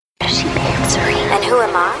misery. And who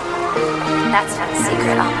am I? That's not a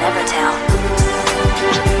secret I'll never tell.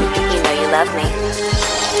 You know you love me.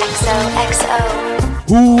 XOXO.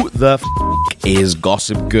 Who the is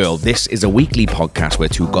Gossip Girl? This is a weekly podcast where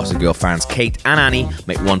two Gossip Girl fans, Kate and Annie,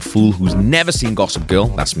 make one fool who's never seen Gossip Girl,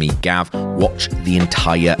 that's me, Gav, watch the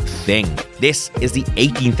entire thing. This is the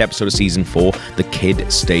 18th episode of season 4, The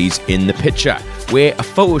Kid Stays in the Picture, where a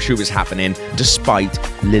photo shoot is happening despite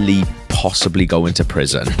Lily possibly going to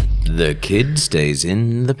prison. The Kid Stays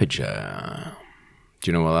in the Picture.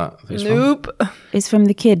 Do you know what that is Nope. from? It's from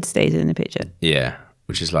The Kid Stays in the Picture. Yeah.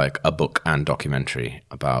 Which is like a book and documentary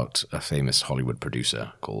about a famous Hollywood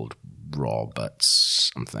producer called Robert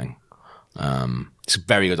something. It's a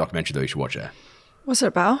very good documentary, though. You should watch it. What's it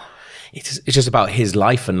about? It's just about his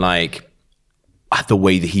life and like the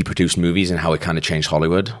way that he produced movies and how it kind of changed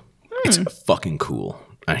Hollywood. It's fucking cool,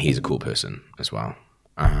 and he's a cool person as well.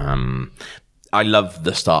 I love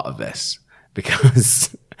the start of this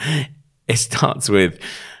because it starts with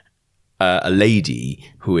a lady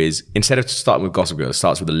who is, instead of starting with Gossip Girl, it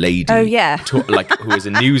starts with a lady. Oh, yeah. Who is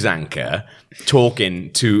a news anchor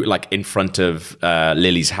talking to, like, in front of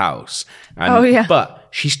Lily's house. And, Oh, yeah. But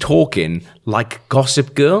she's talking like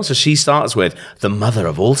Gossip Girl. So she starts with, the mother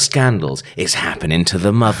of all scandals is happening to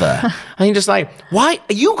the mother. And you're just like, why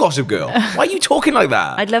are you Gossip Girl? Why are you talking like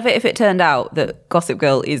that? I'd love it if it turned out that Gossip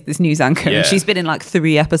Girl is this news anchor Yeah. and she's been in like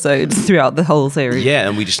 3 episodes throughout the whole series. Yeah,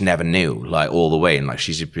 and we just never knew, like, all the way. And, like,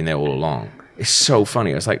 she's just been there all along. It's so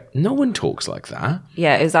funny. It's like, no one talks like that.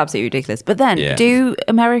 Yeah, it was absolutely ridiculous. But then, Yeah. do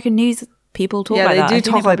American news people talk Yeah, like they that? do I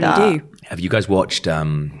think talk like probably that. do. Have you guys watched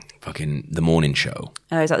fucking The Morning Show?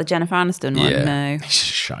 Oh, is that the Jennifer Aniston one? No. It's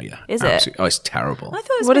just shire. Is it? Absolutely. Oh, it's terrible. I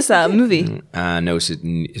thought it was What is that? A supposed to be movie? No, it's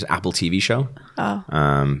an Apple TV show. Oh.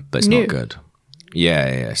 But it's New. not good. Yeah.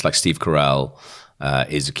 It's like Steve Carell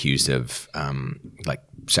is accused of like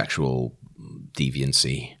sexual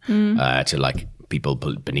deviancy to like people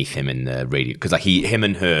beneath him in the radio, because like him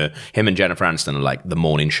and Jennifer Aniston are like the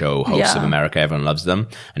morning show hosts of Yeah. America. Everyone loves them,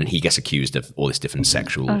 and then he gets accused of all this different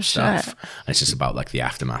sexual stuff. shit. And it's just about like the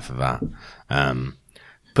aftermath of that.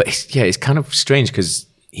 But it's kind of strange because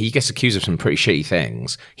he gets accused of some pretty shitty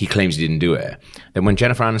things. He claims he didn't do it. Then when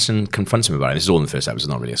Jennifer Aniston confronts him about it, this is all in the first episode,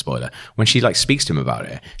 not really a spoiler. When she like speaks to him about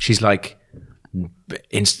it, she's like,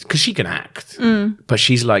 because she can act, but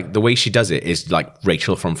she's like, the way she does it is like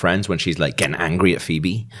Rachel from Friends when she's like getting angry at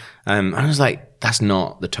Phoebe. And I was like, that's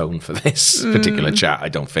not the tone for this particular chat, I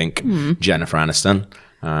don't think. Jennifer Aniston.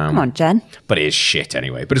 Come on, Jen. But it is shit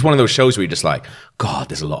anyway. But it's one of those shows where you're just like, God,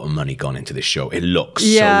 there's a lot of money gone into this show. It looks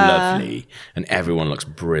Yeah. so lovely, and everyone looks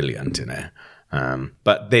brilliant in it.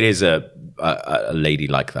 But there is a lady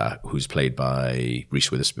like that who's played by Reese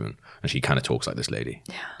Witherspoon, and she kind of talks like this lady,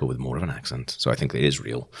 but with more of an accent. So I think it is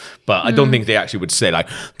real. But I don't think they actually would say like,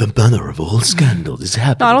 the mother of all scandals is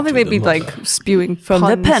happening. No, I don't think to they'd the be mother." like spewing From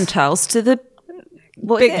puns. the penthouse to the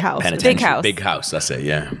Big house. Big house. Big house. That's it.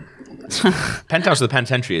 Yeah. Penthouse to the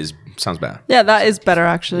penitentiary sounds better. Yeah, that is better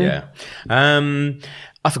actually. Yeah.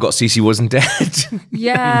 I forgot Cece wasn't dead.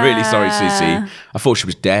 Yeah. I'm really sorry, Cece. I thought she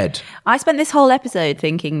was dead. I spent this whole episode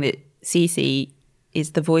thinking that Cece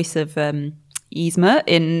is the voice of Yzma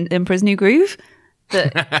in Emperor's New Groove.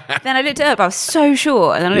 But then I looked it up. I was so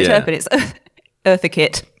sure. And then I looked it Yeah. up and it's Eartha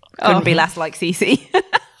Kitt. Couldn't be less like Cece.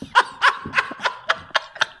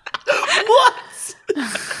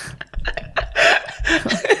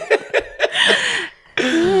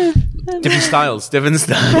 Different styles.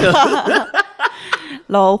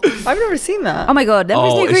 Lol. I've never seen that. Oh my God.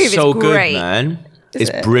 Emperor's New Groove it's so is great. good, man. Is It's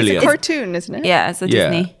it? brilliant. It's a cartoon, isn't it? Yeah, it's a yeah.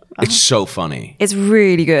 Disney. It's so funny. It's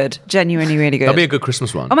really good. Genuinely really good. That'll be a good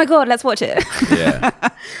Christmas one. Oh my God, let's watch it. Yeah.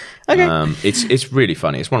 Okay. It's really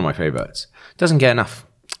funny. It's one of my favorites. Doesn't get enough.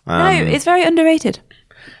 No, it's very underrated.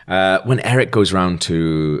 When Eric goes round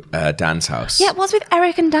to Dan's house. Yeah, what's with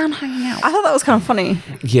Eric and Dan hanging out? I thought that was kind of funny.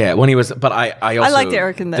 Yeah, when he was, but I also liked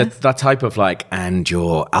Eric in this. that type of like, and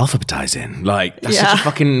you're alphabetizing, like that's such Yeah. a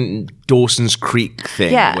fucking Dawson's Creek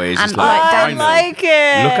thing. Yeah, where he's and just like, like, I know. like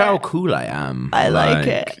it. Look how cool I am. I like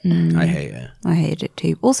it. I hate it. I hated it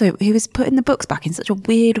too. Also, he was putting the books back in such a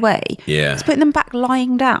weird way. Yeah. He's putting them back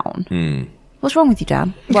lying down. What's wrong with you,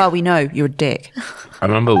 Dan? Well, we know you're a dick. I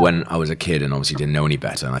remember when I was a kid and obviously didn't know any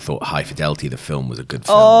better, and I thought High Fidelity, the film, was a good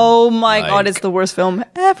film. Oh my Like- God, it's the worst film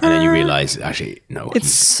ever. And then you realise, actually, no, It's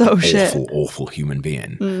he's so an shit. awful human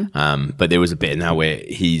being. But there was a bit now where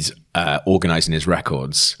he's organising his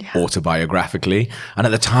records autobiographically. And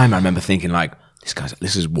at the time, I remember thinking, like,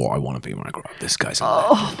 this is what I want to be when I grow up. This guy's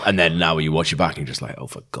and then now when you watch it back, you're just like, oh,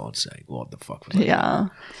 for God's sake, what the fuck was that? Yeah.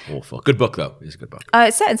 Awful. Good book, though. It's a good book.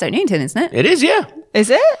 It's set in Stoke Newington, isn't it? It is, yeah. Is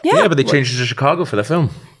it? Yeah, but they changed it to Chicago for the film.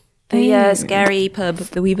 The scary pub,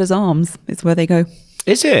 the Weaver's Arms, is where they go.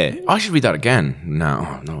 Is it? I should read that again.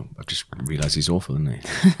 No, I've just realised he's awful, isn't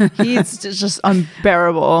he? He's just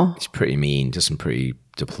unbearable. He's pretty mean, does some pretty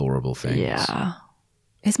deplorable things. Yeah.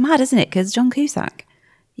 It's mad, isn't it? Because John Cusack,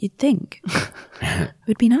 you'd think,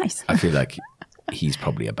 would be nice. I feel like he's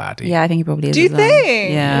probably a baddie. Yeah, I think he probably is. Do you as well.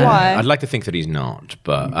 think? Yeah. Why? I'd like to think that he's not,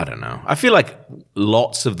 but I don't know. I feel like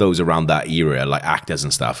lots of those around that era, like actors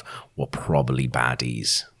and stuff, were probably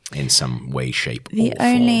baddies in some way, shape, The or form.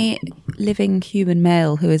 only living human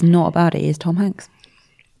male who is not a baddie is Tom Hanks.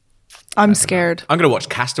 I'm scared. I'm going to watch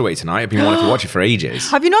Castaway tonight. I've been wanting to watch it for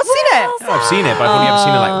ages. Have you not seen it? No, I've seen it, but I've only ever seen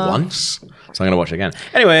it like once. So I'm going to watch it again.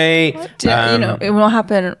 Anyway. You know, what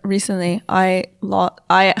happened recently?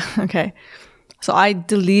 Okay. So I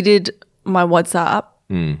deleted my WhatsApp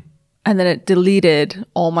and then it deleted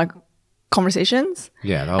all my conversations.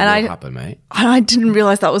 Yeah, that will And happen, mate. And I didn't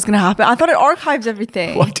realize that was going to happen. I thought it archives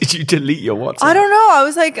everything. Why did you delete your WhatsApp? I don't know. I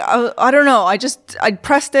was like, I don't know. I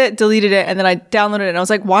pressed it, deleted it, and then I downloaded it. And I was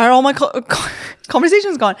like, why are all my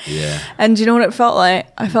conversations gone? Yeah. And do you know what it felt like?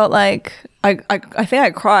 I felt like I think I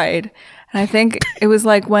cried, and I think it was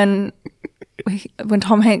like when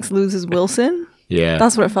Tom Hanks loses Wilson. Yeah.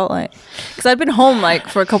 That's what it felt like. Because I'd been home like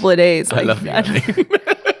for a couple of days. Like, I love you.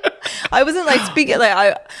 I wasn't like speaking. Like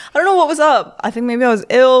I don't know what was up. I think maybe I was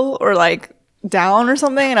ill or like down or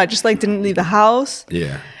something, and I just like didn't leave the house.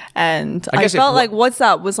 Yeah. And I I guess felt like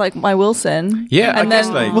WhatsApp was like my Wilson. Yeah, and I guess,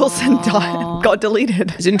 then like- Wilson died, got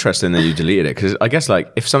deleted. It's interesting that you deleted it because I guess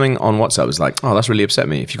like if something on WhatsApp was like, oh, that's really upset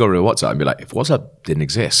me. If you got rid of WhatsApp, I'd be like, if WhatsApp didn't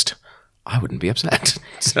exist, I wouldn't be upset.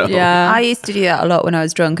 So Yeah, I used to do that a lot when I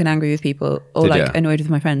was drunk and angry with people or Did like ya? annoyed with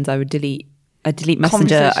my friends. I'd delete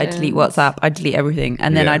Messenger, I'd delete WhatsApp, I'd delete everything.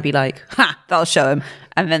 And then Yeah. I'd be like, ha, that'll show him.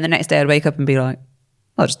 And then the next day I'd wake up and be like,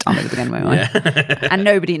 I'll just download it again. And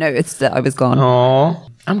nobody noticed that I was gone. Aw.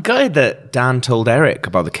 I'm gutted that Dan told Eric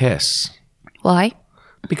about the kiss Why?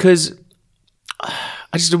 because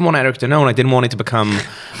I just didn't want Eric to know, and I didn't want it to become.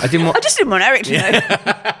 I just didn't want Eric to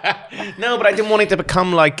know. No, but I didn't want it to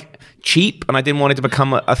become like cheap, and I didn't want it to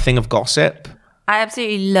become a thing of gossip. I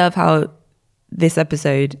absolutely love how this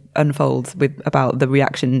episode unfolds with about the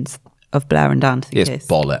reactions of Blair and Dan to the Yes, kiss.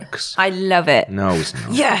 bollocks. I love it. No, it's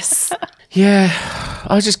not. Yes. Yeah,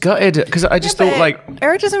 I was just gutted because I just thought like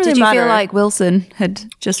Eric doesn't really Did you matter. feel like Wilson had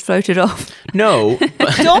just floated off? no,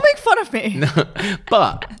 but, Don't make fun of me.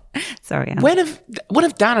 but Sorry, Anne. when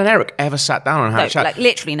have Dan and Eric ever sat down and had a chat? like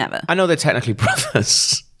literally never. I know they're technically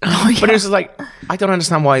brothers. But it was like, I don't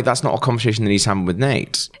understand why that's not a conversation that he's having with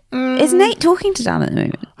Nate. Is Nate talking to Dan at the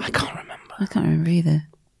moment? I can't remember. I can't remember either.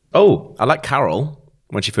 Oh, I like Carol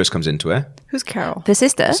when she first comes into it. Who's Carol? The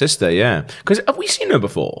sister? Sister, yeah. Because have we seen her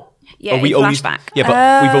before? Yeah, Or we in only, flashback. Yeah,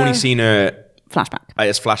 but we've only seen her Flashback.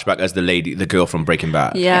 as flashback as the girl from Breaking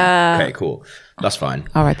Bad. Yeah. Okay, cool. That's fine.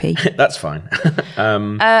 R.I.P. That's fine.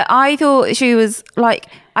 I thought she was like,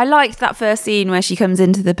 I liked that first scene where she comes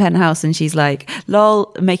into the penthouse and she's like,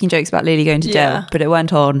 lol, making jokes about Lily going to jail, Yeah. but it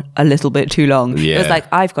went on a little bit too long. It Yeah. was like,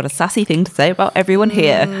 I've got a sassy thing to say about everyone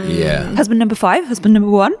here. Yeah. Husband number 5, husband number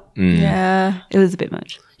 1. Yeah. It was a bit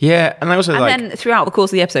much. Yeah, and I also And like... then throughout the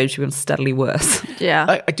course of the episode, she was steadily worse.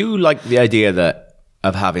 Yeah. I do like the idea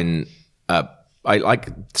of having... I like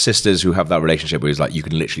sisters who have that relationship where it's like you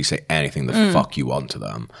can literally say anything the fuck you want to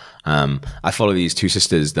them. I follow these two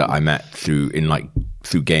sisters that I met through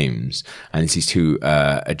games, and it's these two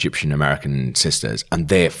Egyptian American sisters, and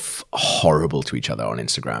they're horrible to each other on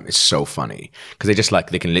Instagram. It's so funny because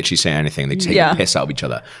they can literally say anything. They take Yeah. the piss out of each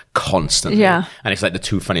other constantly. Yeah. And it's like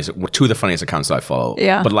two of the funniest accounts that I follow.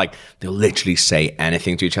 Yeah. But like they'll literally say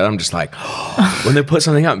anything to each other. I'm just like, when they put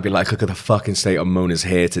something up and be like, look at the fucking state of Mona's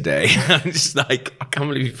hair today. I'm just like, I can't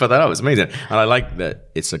believe you put that up. It's amazing. And I like that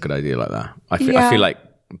it's a good idea like that. I feel like,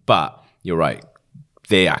 but you're right.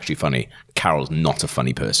 They're actually funny. Carol's not a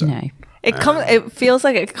funny person. No. It feels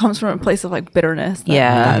like it comes from a place of like bitterness.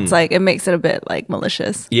 Yeah. That's like, it makes it a bit like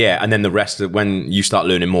malicious. Yeah, and then the rest of when you start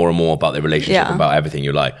learning more and more about their relationship Yeah. and about everything,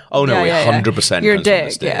 you're like, oh no, Yeah, yeah, 100% You're a comes from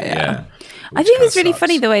this dick. thing. Yeah. I think it's really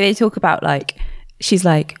funny the way they talk about like, she's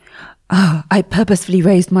like, oh, I purposefully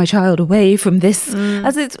raised my child away from this,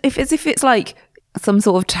 as if it's like some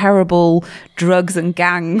sort of terrible drugs and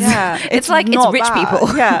gangs. Yeah. it's like it's not rich bad.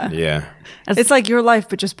 people. Yeah. Yeah. It's like your life,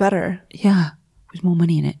 but just better. Yeah, there's more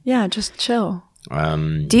money in it. Yeah. Just chill.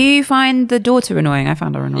 Do you find the daughter annoying? I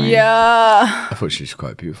found her annoying. Yeah. I thought she was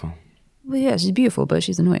quite beautiful. Well, yeah, she's beautiful, but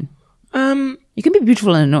she's annoying. You can be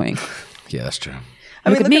beautiful and annoying. Yeah, that's true. I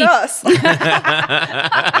mean, Look look at me. at us.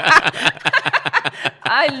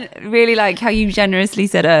 I really like how you generously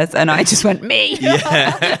said us, and I just went me.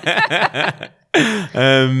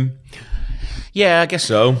 Yeah, I guess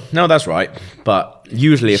so. No, that's right. But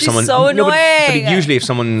usually, if She's someone so No, but annoying. usually, if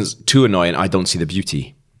someone's too annoying, I don't see the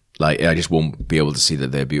beauty. Like, I just won't be able to see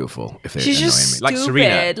that they're beautiful if they're She's annoying just me. Like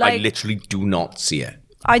Serena, stupid, I like- literally do not see it.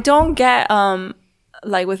 I don't get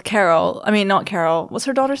like with Carol. I mean, not Carol. What's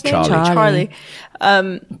her daughter's name? Charlie.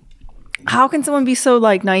 How can someone be so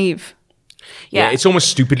like naive? Yeah, it's almost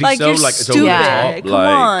stupidly Like so. you're Like it's stupid. over the top. Come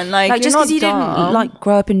on, like, Like you're just not because you dumb. didn't like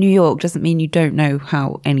grow up in New York doesn't mean you don't know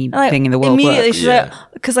how anything Like, in the world immediately works. she's Yeah.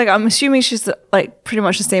 like, because like I'm assuming she's like pretty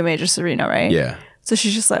much the same age as Serena, right? Yeah. So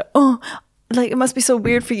she's just like, oh, like it must be so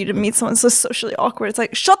weird for you to meet someone so socially awkward. It's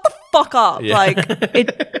like, shut the fuck up. Yeah. Like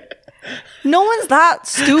it. No one's that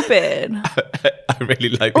stupid. I really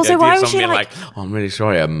like Also, the why idea of was she someone being like- like, "Oh, I'm really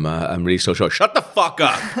sorry. I'm really so short." Shut the fuck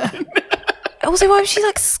up. Also, why was she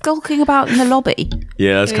like skulking about in the lobby?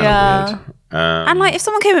 Yeah, that's kind Yeah. of weird. And like, if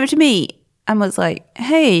someone came up to me and was like,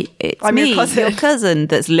 "Hey, it's I'm me, your cousin."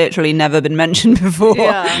 that's literally never been mentioned before,"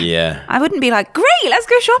 Yeah. Yeah. I wouldn't be like, "Great, let's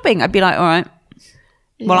go shopping." I'd be like, "All right,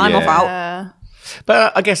 well, I'm off Yeah. out."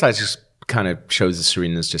 But I guess that just kind of shows that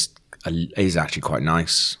Serena's just is actually quite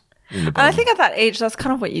nice. In the And I think at that age, that's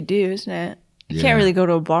kind of what you do, isn't it? You Yeah. can't really go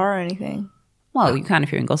to a bar or anything. Well, you can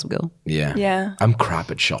if you're in Gossip Girl. Yeah. Yeah. I'm crap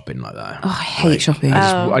at shopping like that. Oh, I hate shopping.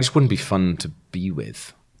 I just wouldn't be fun to be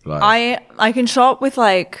with. Like, I can shop with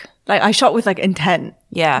like I shop with like intent.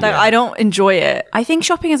 Yeah. Like I don't enjoy it. I think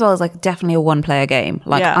shopping as well is like definitely a one-player game.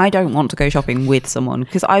 Like Yeah. I don't want to go shopping with someone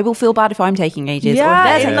because I will feel bad if I'm taking ages or if Yeah,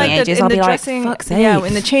 they're in taking like ages. in I'll the be like, dressing, fuck's sake. yeah,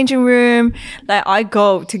 in the changing room. Like I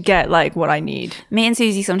go to get like what I need. Me and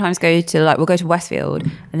Susie sometimes go to like we'll go to Westfield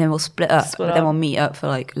and then we'll split up, but then up. we'll meet up for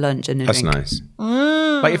like lunch and a that's drink. nice.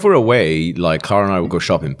 Like if we're away, like Clara and I will go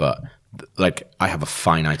shopping, but like I have a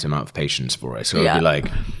finite amount of patience for it. So it'll Yeah. be like,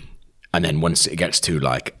 and then once it gets to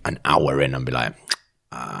like an hour in, I'll be like,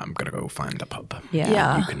 I'm gonna go find a pub. Yeah.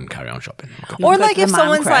 Yeah. You can carry on shopping. Or go like to the if man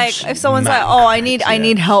someone's crush. like, Man oh, I need crush,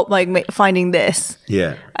 yeah. help like finding this,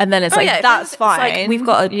 Yeah. and then it's Oh, like yeah, if that's it's like fine. we've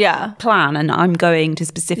got a yeah. plan and I'm going to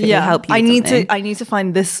specifically Yeah, help you. I with need something. to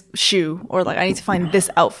find this shoe or like I need to find this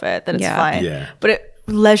outfit. Then it's Yeah. fine. Yeah. But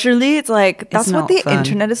leisurely, it's like that's what not the fun.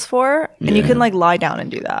 internet is for, and you Yeah. can like lie down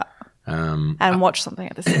and do that and watch something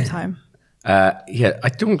at the same time. Yeah, I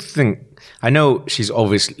don't think. I know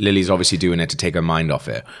Lily's obviously doing it to take her mind off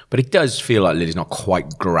it, but it does feel like Lily's not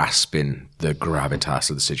quite grasping the gravitas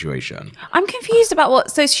of the situation. I'm confused about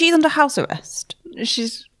what. So she's under house arrest,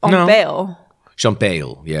 She's on No. bail. She's on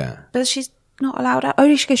bail, yeah. but she's not allowed out.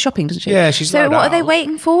 Oh, she goes shopping, doesn't she? Yeah, she's So allowed what are they out.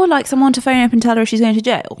 waiting for? Like someone to phone up and tell her if she's going to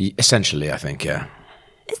jail? Essentially, I think, yeah.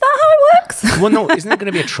 Is that how it works? Well, no, isn't there going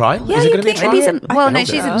to be a trial? Yeah, Is it you'd going to be a think trial? there'd be some. Well, I no, hope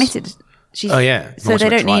she's there is. admitted. She's, Oh, yeah. So Not they so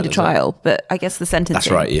don't need a trial, is it? trial, but I guess the sentencing. That's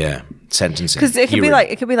right, yeah. Sentencing. Because it could be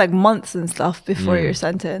Hearing. like months and stuff before you're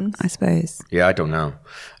sentenced. I suppose. Yeah, I don't know.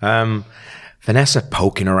 Vanessa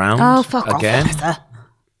poking around Oh, fuck again. off, Vanessa.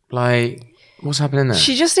 Like, what's happening there?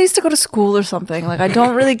 She just needs to go to school or something. Like I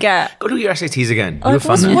don't really get. Go do your SATs again. You were Like,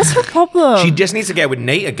 fun. what's her problem? She just needs to get with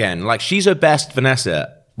Nate again. Like, she's her best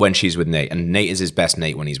Vanessa when she's with Nate, and Nate is his best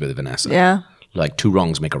Nate when he's with Vanessa. Yeah. Like, two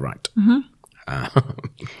wrongs make a right. Mm-hmm.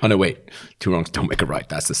 Oh, no, wait. Two wrongs don't make a right.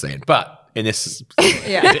 That's the saying. But in this...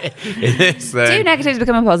 Yeah. in this Two negatives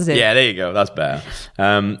become a positive. yeah, there you go. That's better.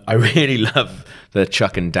 I really love the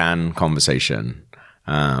Chuck and Dan conversation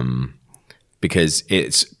because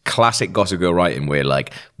it's classic Gossip Girl writing where,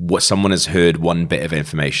 like, what someone has heard one bit of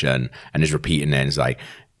information and is repeating it and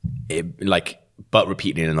is but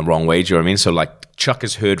repeating it in the wrong way. Do you know what I mean? So, like, Chuck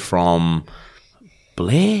has heard from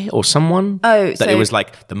Blair or someone that so- it was,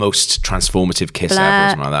 like, the most transformative kiss ever Blair- or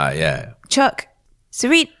something like that. Yeah. Chuck,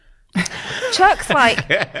 Serena. Chuck's like,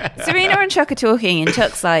 Serena and Chuck are talking, and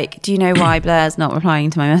Chuck's like, do you know why Blair's not replying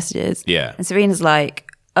to my messages? Yeah. And Serena's like,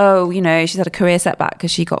 oh, you know, she's had a career setback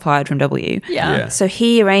because she got fired from W. Yeah. Yeah. So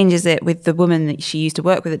he arranges it with the woman that she used to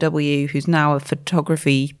work with at W, who's now a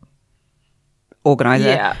photography organizer,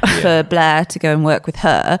 Yeah. for Blair to go and work with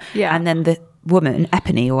her. Yeah. And then the woman,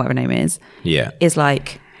 Epony or whatever her name is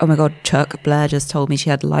like, oh my God, Chuck, Blair just told me she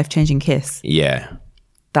had a life-changing kiss. Yeah.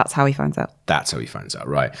 That's how he finds out. That's how he finds out,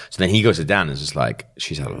 right? So then he goes to Dan and is just like,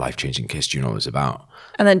 she's had a life-changing kiss. Do you know what it's about?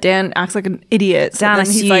 And then Dan acts like an idiot. So Dan then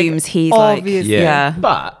assumes he's like- obviously- Yeah.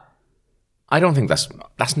 But I don't think that's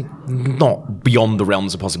not beyond the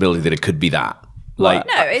realms of possibility that it could be that. Like,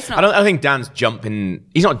 No, it's not. I think Dan's jumping.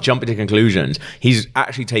 He's not jumping to conclusions. He's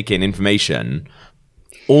actually taking information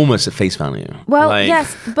almost at face value. Well, Like,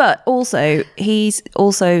 yes, but also he's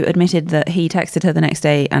also admitted that he texted her the next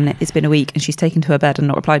day and it's been a week and she's taken to her bed and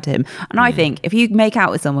not replied to him. And I think if you make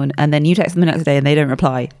out with someone and then you text them the next day and they don't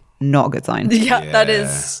reply, not a good sign. Yeah, that Yeah.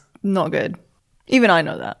 is not good. Even I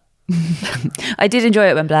know that. I did enjoy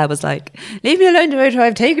it when Blair was like, "Leave me alone, Dorota,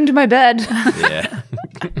 I've taken to my bed." Yeah.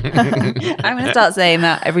 I'm going to start saying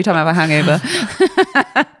that every time I have a hangover.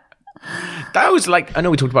 That was like, I know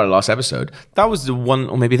we talked about it last episode. That was the one,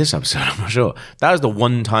 or maybe this episode, I'm not sure. That was the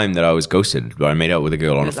one time that I was ghosted, where I made out with a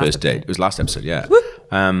girl on a first date. It was last episode, yeah.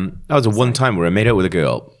 That was the one time where I made out with a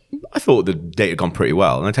girl. I thought the date had gone pretty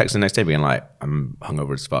well. And I texted the next day being like, I'm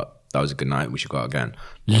hungover as fuck. That was a good night. We should go out again.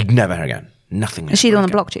 Never again. Nothing. Is she the one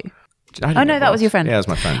that blocked you? Oh, no, that was your friend. Yeah, that was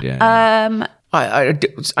my friend, yeah.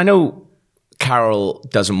 I know Carol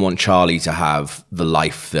doesn't want Charlie to have the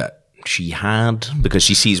life that she had, because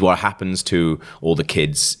she sees what happens to all the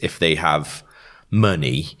kids if they have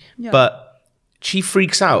money. Yeah. But she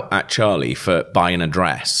freaks out at Charlie for buying a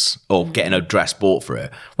dress or getting a dress bought for her,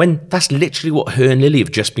 when that's literally what her and Lily have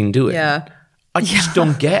just been doing. Yeah. I just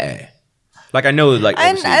don't get it. Like, I know, like,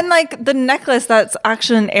 and like the necklace that's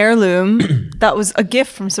actually an heirloom that was a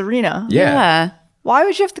gift from Serena. Yeah. Why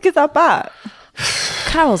would you have to give that back?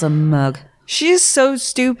 Carol's a mug. She's so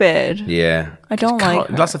stupid. Yeah. I don't like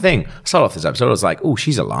her. That's the thing. I started off this episode, I was like, oh,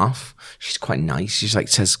 she's a laugh. She's quite nice. She's like,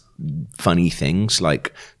 says funny things,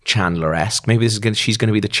 like Chandler-esque. Maybe she's going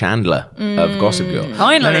to be the Chandler of Gossip Girl.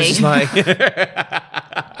 Finally. And, it's like,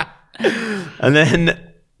 and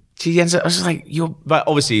then she ends up, I was just like, but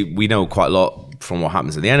obviously we know quite a lot from what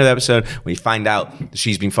happens at the end of the episode. We find out that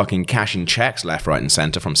she's been fucking cashing checks left, right, and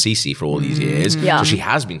center from Cece for all these years. Yeah. So she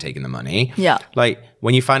has been taking the money. Yeah. Like,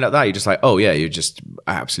 when you find out that, you're just like, oh yeah, you're just an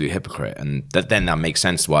absolute hypocrite. And then that makes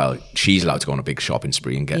sense while she's allowed to go on a big shopping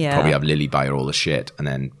spree and probably have Lily buy her all the shit,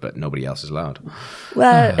 but nobody else is allowed.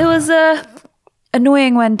 Well, it was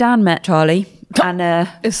annoying when Dan met Charlie, and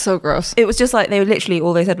It's so gross. it was just like they literally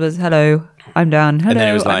all they said was, "Hello, I'm Dan. Hello, then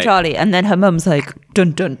it was I'm like- Charlie." And then her mum's like,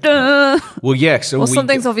 "Dun dun dun." Well, yeah. So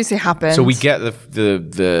Something's obviously happened. So we get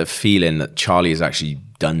the feeling that Charlie has actually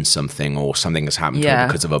done something, or something has happened to her Yeah.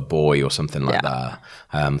 because of a boy or something like that,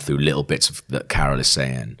 through little bits that Carol is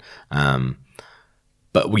saying.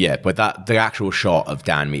 But the actual shot of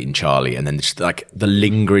Dan meeting Charlie, and then just like the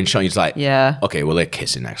lingering shot, he's like, Yeah. okay, well, they're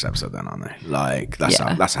kissing next episode then, aren't they? Like, that's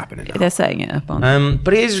happening now. They're setting it up on.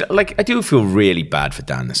 But it is like, I do feel really bad for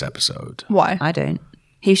Dan this episode. Why? I don't.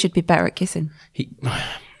 He should be better at kissing.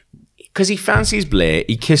 Because he fancies Blair,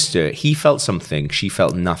 he kissed her, he felt something, she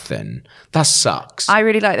felt nothing. That sucks. I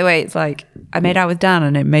really like the way it's like, I made out with Dan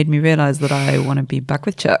and it made me realise that I want to be back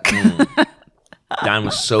with Chuck. Dan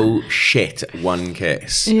was so shit at one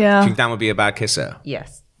kiss. Yeah. Do you think Dan would be a bad kisser?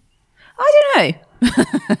 Yes. I don't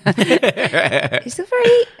know. He's a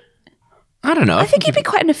very... I don't know. I think he'd be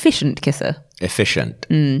quite an efficient kisser. efficient.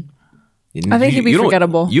 I think he'd be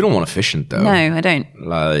forgettable. You don't want efficient though. No, I don't.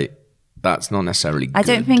 Like, that's not necessarily good. I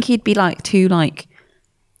don't think he'd be like too like...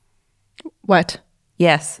 Wet.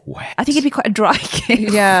 Yes. Wet. I think he'd be quite a dry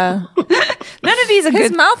kiss. Yeah. None of these are His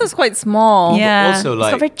good. mouth is quite small. Yeah. also, He's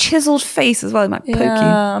like- got a very chiseled face as well. He might poke you.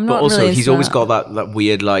 Yeah, I'm But not also, really he's into always that. got that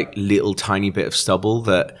weird, like, little tiny bit of stubble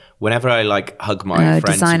that whenever I, like, hug my friends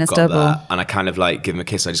designer who've got stubble. that, and I kind of, like, give them a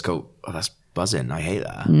kiss, I just go, oh, that's buzzing. I hate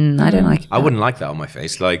that. I don't like I wouldn't like that on my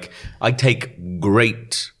face. Like, I take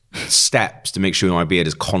great steps to make sure my beard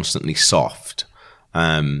is constantly soft.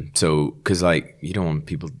 So, because, like, you don't want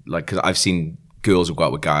people, like, because I've seen girls who go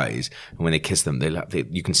out with guys, and when they kiss them,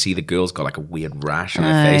 you can see the girl's got, like, a weird rash on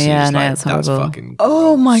their face. yeah, and no, you're it's just like, that's horrible. fucking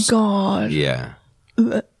Oh gross. my God. Yeah.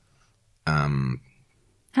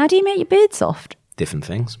 How do you make your beard soft? Different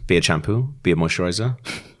things. Beard shampoo, beard moisturizer.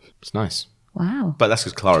 It's nice. Wow. But that's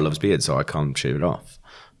because Clara loves beard, so I can't shave it off.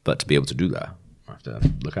 But to be able to do that, I have to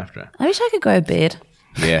look after it. I wish I could grow a beard.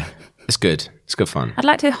 Yeah, it's good. It's good fun. I'd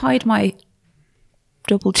like to hide my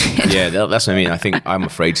double chin. Yeah, that's what I mean. I think I'm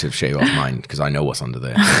afraid to shave off mine because I know what's under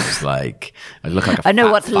there. It's like, I look like a I know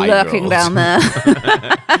fat what's 5-year-old. lurking down there.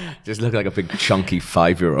 Just look like a big chunky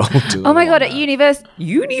 5-year-old. Oh my God, at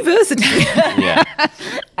university. Yeah.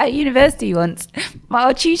 At university once,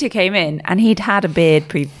 our tutor came in and he'd had a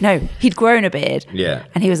beard he'd grown a beard. Yeah.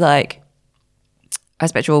 And he was like, I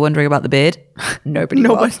expect you're all wondering about the beard. Nobody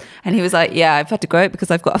was. And he was like, yeah, I've had to grow it because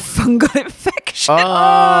I've got a fungal infection.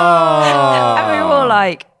 Oh. And we were all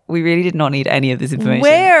like, we really did not need any of this information.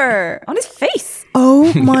 Where? On his face.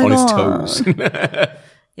 Oh my On God. his toes.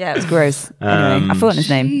 Yeah, it was gross. Anyway, I've forgotten his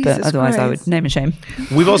name, but Jesus otherwise I would Christ. name and shame.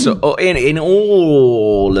 We've also, in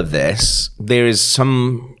all of this, there is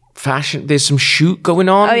some fashion, there's some shoot going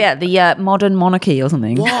on. Oh yeah, the modern monarchy or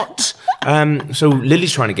something. What? So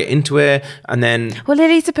Lily's trying to get into it, and then Well,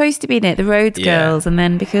 Lily's supposed to be in it, the Rhodes Yeah. girls, and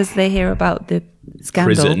then because they hear about the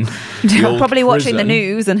scandal, Prison. The they're old probably watching the prison.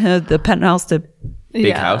 news and heard the penthouse to. Big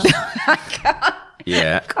Yeah. House.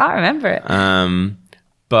 Yeah. Can't remember it.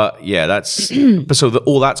 But yeah, but so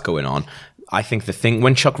all that's going on. I think the thing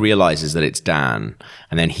when Chuck realizes that it's Dan,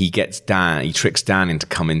 and then he tricks Dan into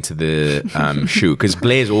coming to the shoot because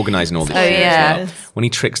Blair's organizing all the shit. yeah. As well. When he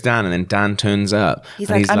tricks Dan, and then Dan turns up, He's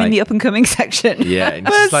and like, I'm in the up and coming section. yeah, and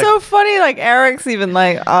But it's so funny. Like Eric's even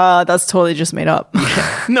like, that's totally just made up.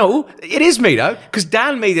 no, it is made up because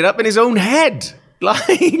Dan made it up in his own head.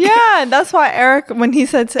 Like, Yeah, and that's why Eric, when he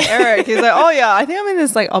said to Eric, he's like, "Oh yeah, I think I'm in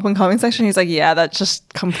this like up and coming section." He's like, "Yeah, that's just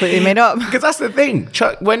completely made up." because that's the thing.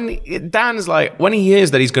 Chuck, when Dan's like, when he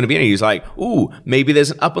hears that he's going to be in it, he's like, "Ooh, maybe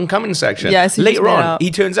there's an up and coming section." Yeah, so he later just made on, up.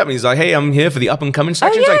 he turns up and he's like, "Hey, I'm here for the up and coming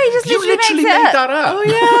section." yeah, It's like, he just you literally literally makes it made up. that up. Oh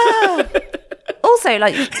yeah. Also,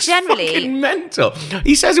 like, generally, Fucking mental.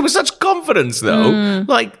 He says it with such confidence, though.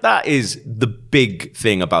 Like that is the big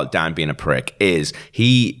thing about Dan being a prick. Is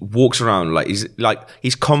he walks around like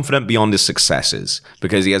he's confident beyond his successes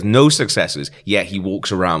because he has no successes. Yet he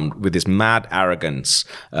walks around with this mad arrogance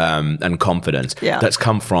and confidence that's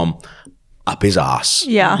come from up his ass.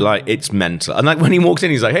 Yeah. Like it's mental. And like when he walks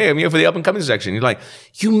in, he's like, "Hey, I'm here for the up and coming section." He's like,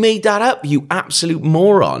 "You made that up, you absolute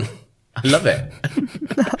moron." I love it.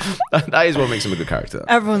 That is what makes him a good character.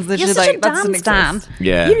 Everyone's you're literally such like, a "That doesn't Dan stan. exist."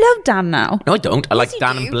 Yeah. You love Dan now. No, I don't. I like you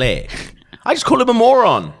Dan do. and Blair. I just call him a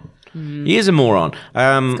moron. He is a moron.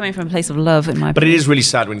 Coming from a place of love, in my But it opinion. is really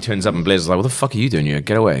sad when he turns up and Blair's like, "What the fuck are you doing here?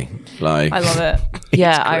 Get away!" Like, I love it.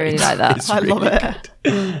 Yeah, I really like that. I love it.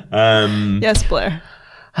 Yes, Blair.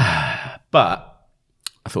 But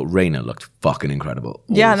I thought Raina looked fucking incredible.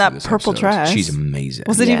 all Yeah, and through that this purple episode. dress. She's amazing.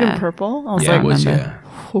 Was it Yeah. even purple? I was Yeah, like, it was. remember.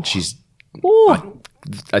 Yeah, she's. Ooh.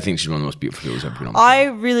 I think she's one of the most beautiful girls ever been on. I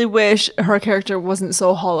really wish her character wasn't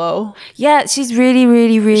so hollow. Yeah, she's really,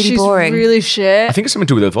 really, really She's boring. really shit. I think it's something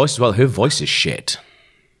to do with her voice as well. Her voice is shit.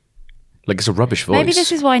 Like it's a rubbish voice. Maybe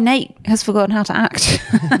this is why Nate has forgotten how to act.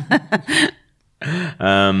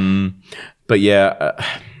 But yeah,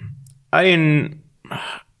 I didn't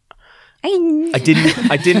think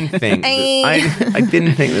I didn't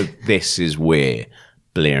think that this is where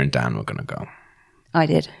Blair and Dan were gonna go. I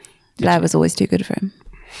did. Blair was always too good for him.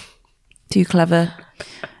 Too clever.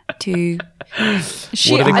 Too. What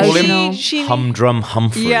do they call him? Humdrum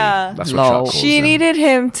Humphrey. Yeah. That's what Lol. Chuck calls She him. needed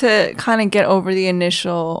him to kind of get over the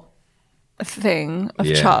initial thing of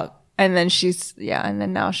Yeah. Chuck. And then and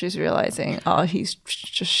then now she's realizing, oh, he's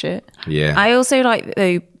just shit. Yeah. I also like,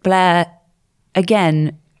 though, Blair,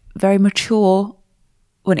 again, very mature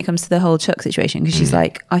when it comes to the whole Chuck situation. Because she's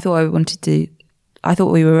like, I thought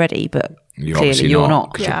we were ready, but You're clearly obviously you're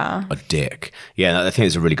not. 'cause Yeah. you're a dick. Yeah, I think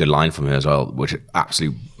it's a really good line from her as well, which is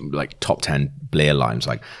absolutely like top 10 Blair lines.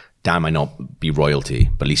 Like, Dan might not be royalty,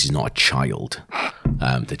 but at least he's not a child.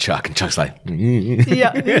 To Chuck, and Chuck's like,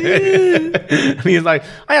 Yeah. and he's like,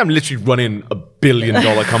 I am literally running $1 billion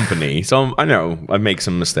company, so I know I make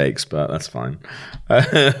some mistakes, but that's fine. But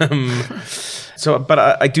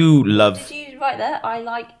I do love you write there? I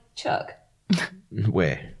like Chuck.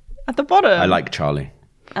 where At the bottom. I like Charlie.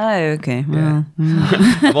 Oh, okay. Well,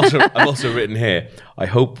 I've also written here, I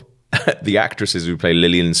hope the actresses who play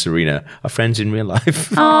Lily and Serena are friends in real life.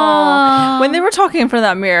 When they were talking in front of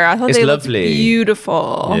that mirror, I thought It's they lovely. looked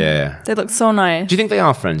beautiful. Yeah. They looked so nice. Do you think they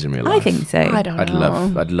are friends in real life? I think so. I don't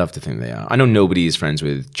know. I'd love to think they are. I know nobody is friends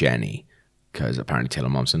with Jenny because apparently Taylor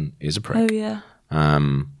Momsen is a prick. Oh, yeah.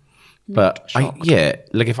 But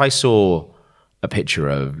like if I saw a picture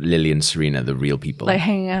of Lily and Serena, the real people, Like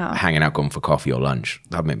hanging out. going for coffee or lunch,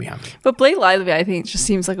 that'd make me happy. But Blake Lively, I think, just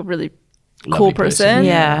seems like a really Lovely cool person.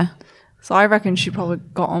 Yeah. So I reckon she probably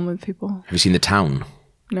got on with people. Have you seen The Town?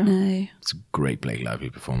 No. No. It's a great Blake Lively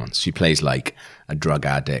performance. She plays like a drug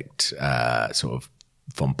addict, sort of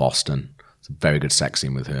from Boston. It's a very good sex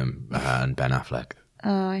scene with her and Ben Affleck.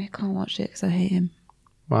 Oh, I can't watch it because I hate him.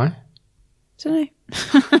 Why? Don't know.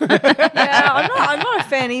 Yeah, I'm not a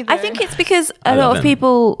fan either. I think it's because a love lot of him.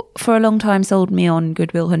 people for a long time sold me on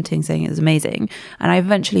Good Will Hunting saying it was amazing. And I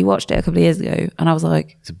eventually watched it a couple of years ago and I was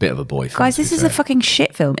like, It's a bit of a boy film. guys, to be this is fair. a fucking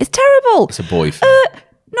shit film. It's terrible. It's a boy film.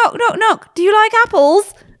 Knock, knock, knock. Do you like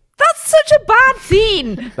apples? That's such a bad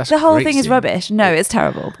scene. That's The a whole great thing is scene. rubbish. No, it's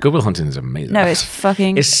terrible. Good Will Hunting is amazing. No, it's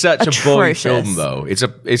fucking It's such a boy atrocious. film, though.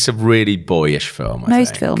 It's a really boyish film. I Most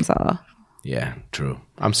think. films are. Yeah, true.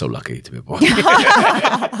 I'm so lucky to be a boy.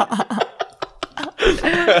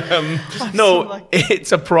 No,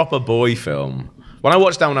 it's a proper boy film. When I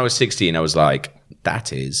watched that when I was 16, I was like,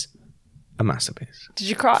 that is a masterpiece. Did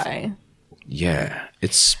you cry? Yeah,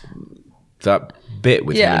 it's that bit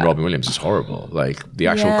with him Yeah. and Robin Williams is horrible. Like the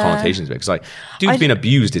actual Yeah. connotations of it. Because like, dude's been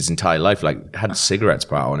abused his entire life. Like had cigarettes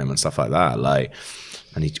put out on him and stuff like that. Like,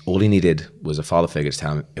 and all he needed was a father figure to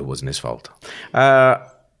tell him it wasn't his fault.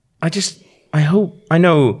 I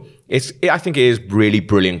know I think it is really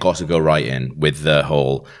brilliant Gossip Girl writing with the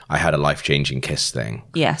whole I had a life-changing kiss thing.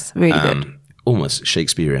 Yes, really good. Almost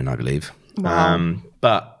Shakespearean, I believe.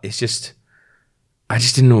 But it's just, I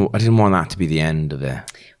didn't want that to be the end of it.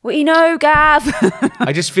 We know, Gav.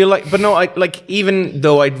 I just feel like, but no, even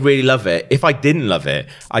though I'd really love it, if I didn't love it,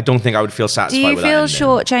 I don't think I would feel satisfied Do you with feel that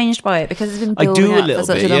ending. shortchanged by it because it's been I building do a up little for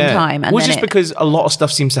such bit, a long yeah. time? And Well, then just because a lot of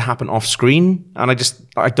stuff seems to happen off screen, and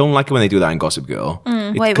I don't like it when they do that in Gossip Girl.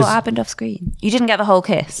 Wait, what happened off screen? You didn't get the whole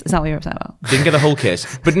kiss. Is that what you were upset about? Didn't get the whole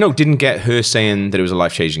kiss, but no, didn't get her saying that it was a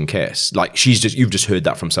life-changing kiss. Like you've just heard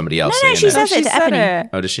that from somebody else. No, saying she it. says it She to said Ebony. it.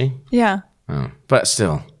 Oh, does she? Yeah. Oh. But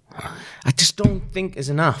still, I just don't think it's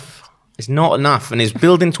enough. It's not enough, and it's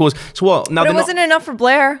building towards. So what? Now But it they're wasn't enough for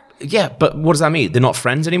Blair. Yeah, but what does that mean? They're not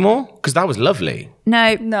friends anymore? Because that was lovely.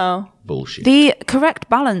 No. No. Bullshit. The correct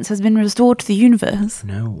balance has been restored to the universe.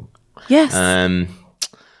 No. Yes.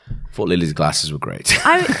 Thought Lily's glasses were great.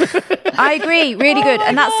 I agree. Really good.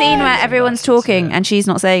 And that scene where everyone's talking and she's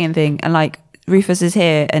not saying anything, and like Rufus is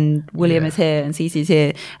here and William is here and Cece's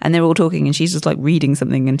here, and they're all talking and she's just like reading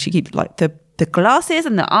something, and she keeps like the glasses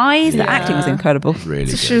and the eyes. The acting was incredible. Really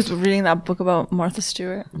So good. she was reading that book about Martha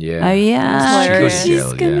Stewart. Yeah. Oh yeah, hilarious.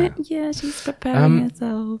 she's Jill, she's preparing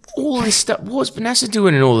herself. All this stuff. What's Vanessa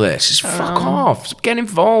doing in all this? Just fuck off. Stop getting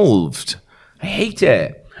involved. I hate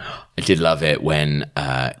it. I did love it when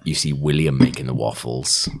you see William making the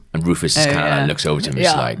waffles, and Rufus just kind of like looks over to him and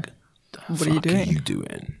is like, "What are you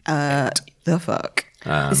doing? The fuck.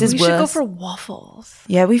 This is We worse. should go for waffles.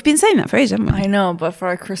 Yeah, we've been saying that for ages, haven't we? I know, but for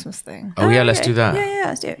our Christmas thing. Oh yeah, let's do that. Yeah,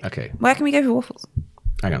 let's do it. Okay. Where can we go for waffles?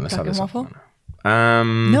 Hang on, let's have Fucking this. waffle? Waffle.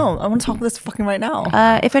 No, I want to talk about this fucking right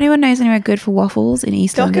now. If anyone knows anywhere good for waffles in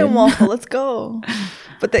East Duck London, and waffle, let's go.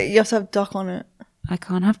 But you have to have duck on it. I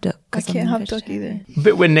can't have duck. I 'cause I'm can't a have duck vegetarian. either.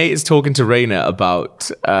 But when Nate is talking to Raina about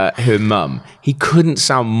her mum, he couldn't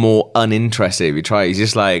sound more uninterested if he tried. He's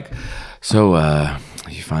just like, so,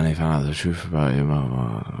 you finally found out the truth about your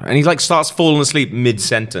mum. And he like starts falling asleep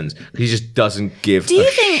mid-sentence. He just doesn't give Do you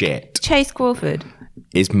a think shit. Chase Crawford?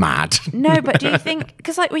 Is mad. No, but do you think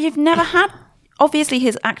because like we've never had. Obviously,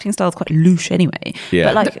 his acting style is quite louche anyway. Yeah.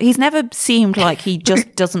 But like, he's never seemed like he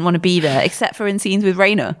just doesn't want to be there, except for in scenes with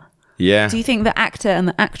Raina. Yeah. Do you think the actor and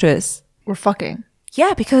the actress? We're fucking.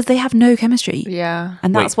 Yeah, because they have no chemistry. Yeah.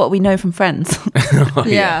 And that's what we know from Friends. Oh,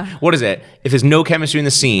 Yeah. What is it? If there's no chemistry in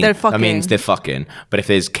the scene, They're that means fucking. they're fucking. But if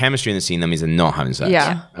there's chemistry in the scene, that means they're not having sex.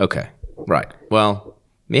 Yeah. Okay. Right. Well,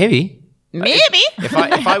 maybe. Maybe. If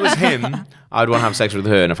I was him, I'd want to have sex with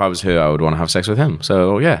her, and if I was her, I would want to have sex with him.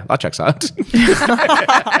 So yeah, that checks out.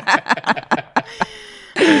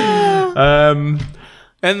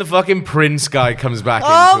 And the fucking Prince guy comes back.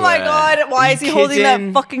 Oh into my it. god, why Are is you he holding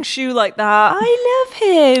kidding? that fucking shoe like that? I love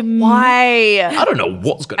him. Why? I don't know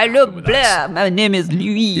what's going to I happen love with that. Blair. My name is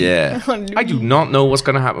Louis. Yeah, I do not know what's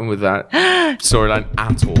going to happen with that storyline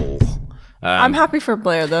at all. I'm happy for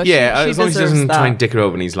Blair though. Yeah, she as long as he deserves doesn't that. try and dick her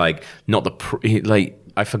over, and he's like not the like.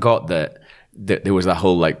 I forgot that there was that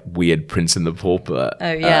whole like weird Prince and the Pauper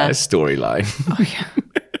storyline. Oh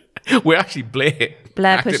yeah, where actually Blair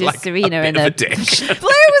acted pushes like Serena a bit in of the- a dick.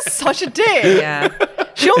 Blair was such a dick. Yeah.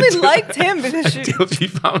 She only liked him because she. Until she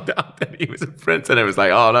found out that he was a prince, and it was like,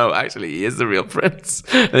 oh no, actually he is the real prince.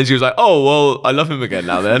 And then she was like, oh well, I love him again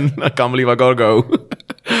now. Then I can't believe I gotta go.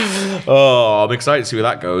 Oh, I'm excited to see where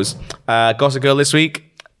that goes. Gossip Girl this week.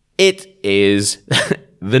 It is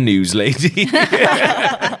the news lady.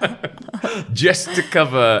 Just to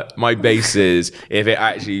cover my bases, if it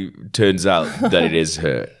actually turns out that it is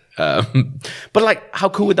her. But like, how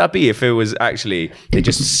cool would that be if it was actually they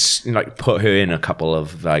just like put her in a couple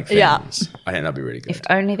of like things? Yeah. I think that'd be really good. If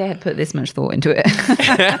only they had put this much thought into it.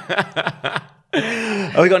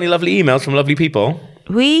 Oh, we got any lovely emails from lovely people?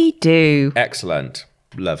 We do. Excellent,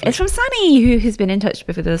 lovely. It's from Sunny, who has been in touch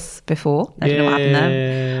with us before. I don't know what happened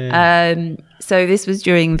there. So this was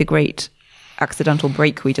during the great accidental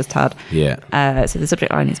break we just had. Yeah. So the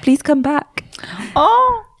subject line is, please come back.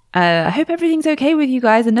 Oh. I hope everything's okay with you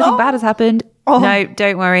guys and nothing bad has happened. Oh. No,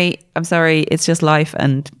 don't worry. I'm sorry. It's just life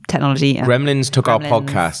and technology. And Gremlins took our Gremlins.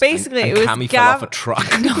 podcast. Basically, and it was Cammy fell off a truck.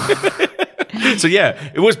 So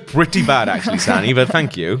yeah, it was pretty bad actually, Sani. But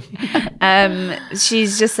thank you.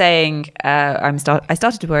 she's just saying, I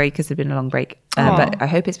started to worry because there'd been a long break. But I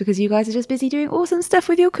hope it's because you guys are just busy doing awesome stuff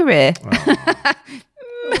with your career.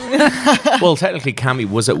 Well, technically, Cammy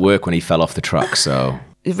was at work when he fell off the truck, so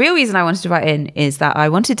the real reason I wanted to write in is that I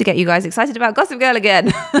wanted to get you guys excited about Gossip Girl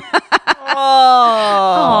again.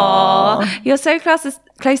 Oh, You're so close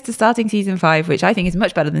to starting season 5, which I think is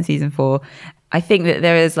much better than season 4. I think that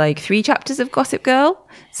there is like 3 chapters of Gossip Girl.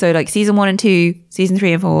 So like season 1 and 2, season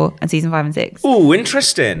 3 and 4, and season 5 and 6. Oh,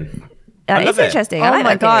 interesting. I love It's it. interesting. oh I like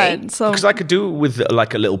my that theory. god! So Because I could do with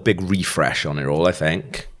like a little big refresh on it all, I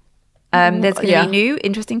think. There's going to Yeah. be new,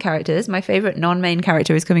 interesting characters. My favorite non-main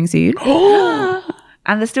character is coming soon.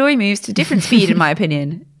 And the story moves to different speed, in my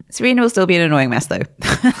opinion. Serena will still be an annoying mess, though.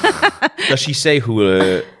 Does she say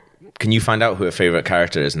who? Can you find out who her favorite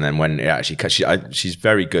character is, and then when it actually? Cause she's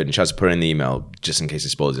very good, and she has to put it in the email just in case it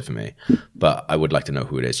spoils it for me. But I would like to know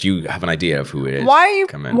who it is. Do you have an idea of who it is? why are you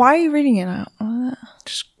Come in. why are you reading it out?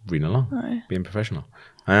 Just reading along, being professional.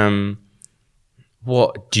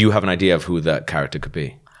 What do you have an idea of who that character could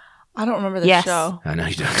be? I don't remember the Yes. show. I know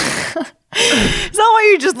you don't. It's not why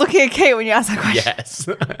you're just looking at Kate when you ask that question. Yes.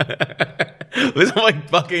 It's not like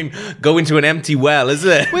fucking go into an empty well, is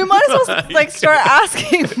it? We might as well like start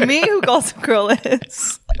asking me who Gossip Girl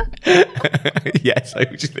is. Yes, I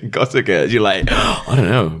just think Gossip Girl. You're like, I don't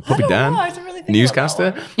know, probably Dan, know, I didn't really think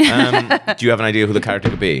newscaster. Do you have an idea who the character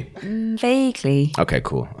could be? Vaguely. Okay,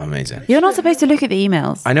 cool, amazing. You're not supposed to look at the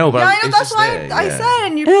emails. I know, but Yeah, I know. it's That's just why there, I yeah. said,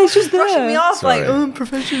 and you're it's just brushing there. me off Sorry. like, oh, I'm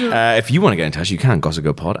professional. If you want to get in touch, you can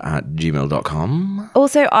gossipgirlpod@gmail.com.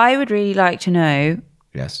 Also, I would really like to know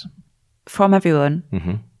Yes. from everyone,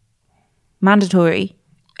 mandatory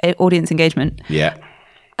audience engagement. Yeah.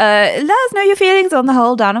 Let us know your feelings on the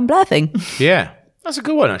whole Dan and Blair thing. Yeah. That's a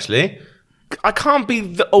good one, actually. I can't be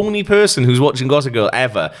the only person who's watching Gossip Girl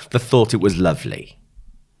ever that thought it was lovely.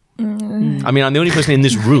 I mean, I'm the only person in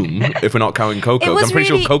this room, if we're not counting Coco. It 'Cause was I'm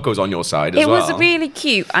pretty really- sure Coco's on your side as It well. was really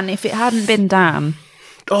cute, and if it hadn't been Dan,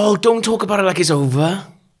 Oh, don't talk about it like it's over.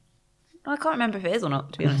 I can't remember if it is or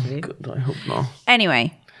not, to be honest with you. Good, I hope not.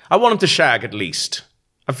 Anyway, I want them to shag at least.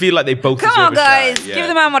 I feel like they both Come deserve on, a shag. guys. Give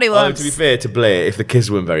the man what he Although, wants. to be fair to Blair, if the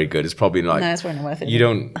kiss weren't very good, it's probably like... No, it's probably not worth it. You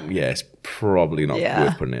don't... Yeah, it's probably not Yeah.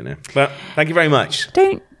 worth putting in there. But thank you very much.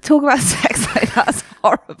 don't talk about sex like that's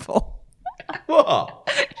horrible. What?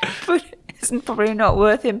 But it's probably not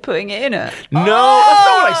worth him putting it in it. No, that's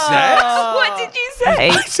not what I said. What did you say?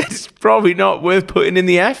 I said it's probably not worth putting in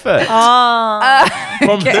the effort. Ah.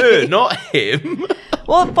 From her, not him.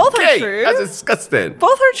 Well, both are Hey, true. that's disgusting.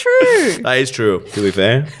 Both are true. That is true, to be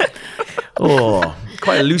fair. Oh,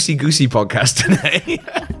 quite a loosey-goosey podcast today.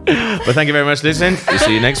 But thank you very much for listening. We'll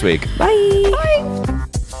see you next week. Bye.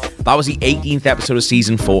 That was the 18th episode of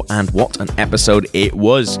season 4, and what an episode it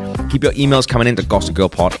was. Keep your emails coming in to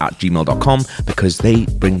gossipgirlpod@gmail.com because they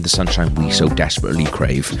bring the sunshine we so desperately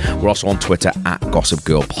crave. We're also on Twitter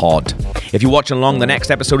 @gossipgirlpod. If you're watching along, the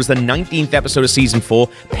next episode is the 19th episode of season 4,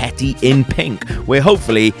 Petty in Pink, where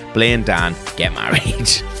hopefully Blair and Dan get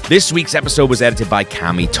married. This week's episode was edited by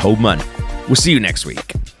Cami Tobman. We'll see you next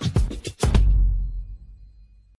week.